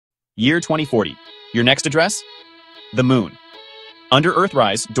Year 2040. Your next address? The moon. Under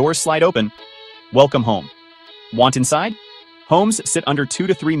Earthrise, doors slide open. Welcome home. Want inside? Homes sit under 2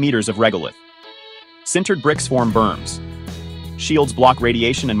 to 3 meters of regolith. Sintered bricks form berms. Shields block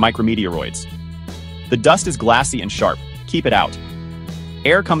radiation and micrometeoroids. The dust is glassy and sharp. Keep it out.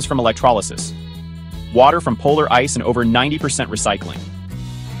 Air comes from electrolysis. Water from polar ice and over 90% recycling.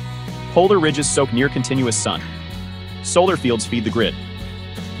 Polar ridges soak near continuous sun. Solar fields feed the grid.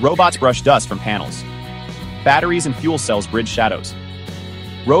 Robots brush dust from panels. Batteries and fuel cells bridge shadows.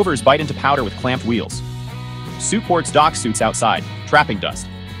 Rovers bite into powder with clamped wheels. Suitports dock suits outside, trapping dust.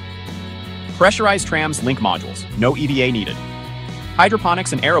 Pressurized trams link modules, no EVA needed.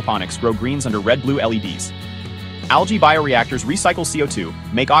 Hydroponics and aeroponics grow greens under red-blue LEDs. Algae bioreactors recycle CO2,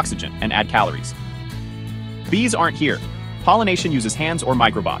 make oxygen, and add calories. Bees aren't here. Pollination uses hands or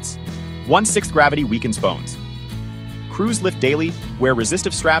microbots. 1/6 gravity weakens bones. Crews lift daily, wear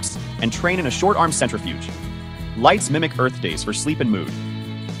resistive straps, and train in a short-arm centrifuge. Lights mimic Earth days for sleep and mood.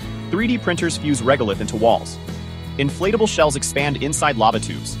 3D printers fuse regolith into walls. Inflatable shells expand inside lava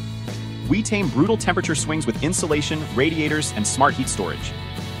tubes. We tame brutal temperature swings with insulation, radiators, and smart heat storage.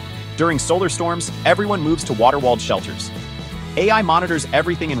 During solar storms, everyone moves to water-walled shelters. AI monitors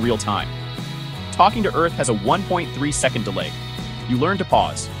everything in real time. Talking to Earth has a 1.3-second delay. You learn to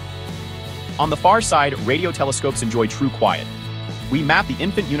pause. On the far side, radio telescopes enjoy true quiet. We map the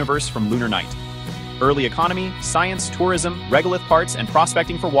infant universe from lunar night. Early economy, science, tourism, regolith parts, and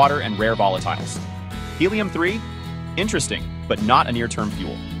prospecting for water and rare volatiles. Helium-3? Interesting, but not a near-term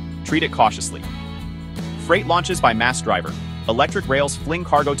fuel. Treat it cautiously. Freight launches by mass driver. Electric rails fling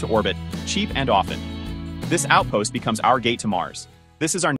cargo to orbit, cheap and often. This outpost becomes our gate to Mars. This is our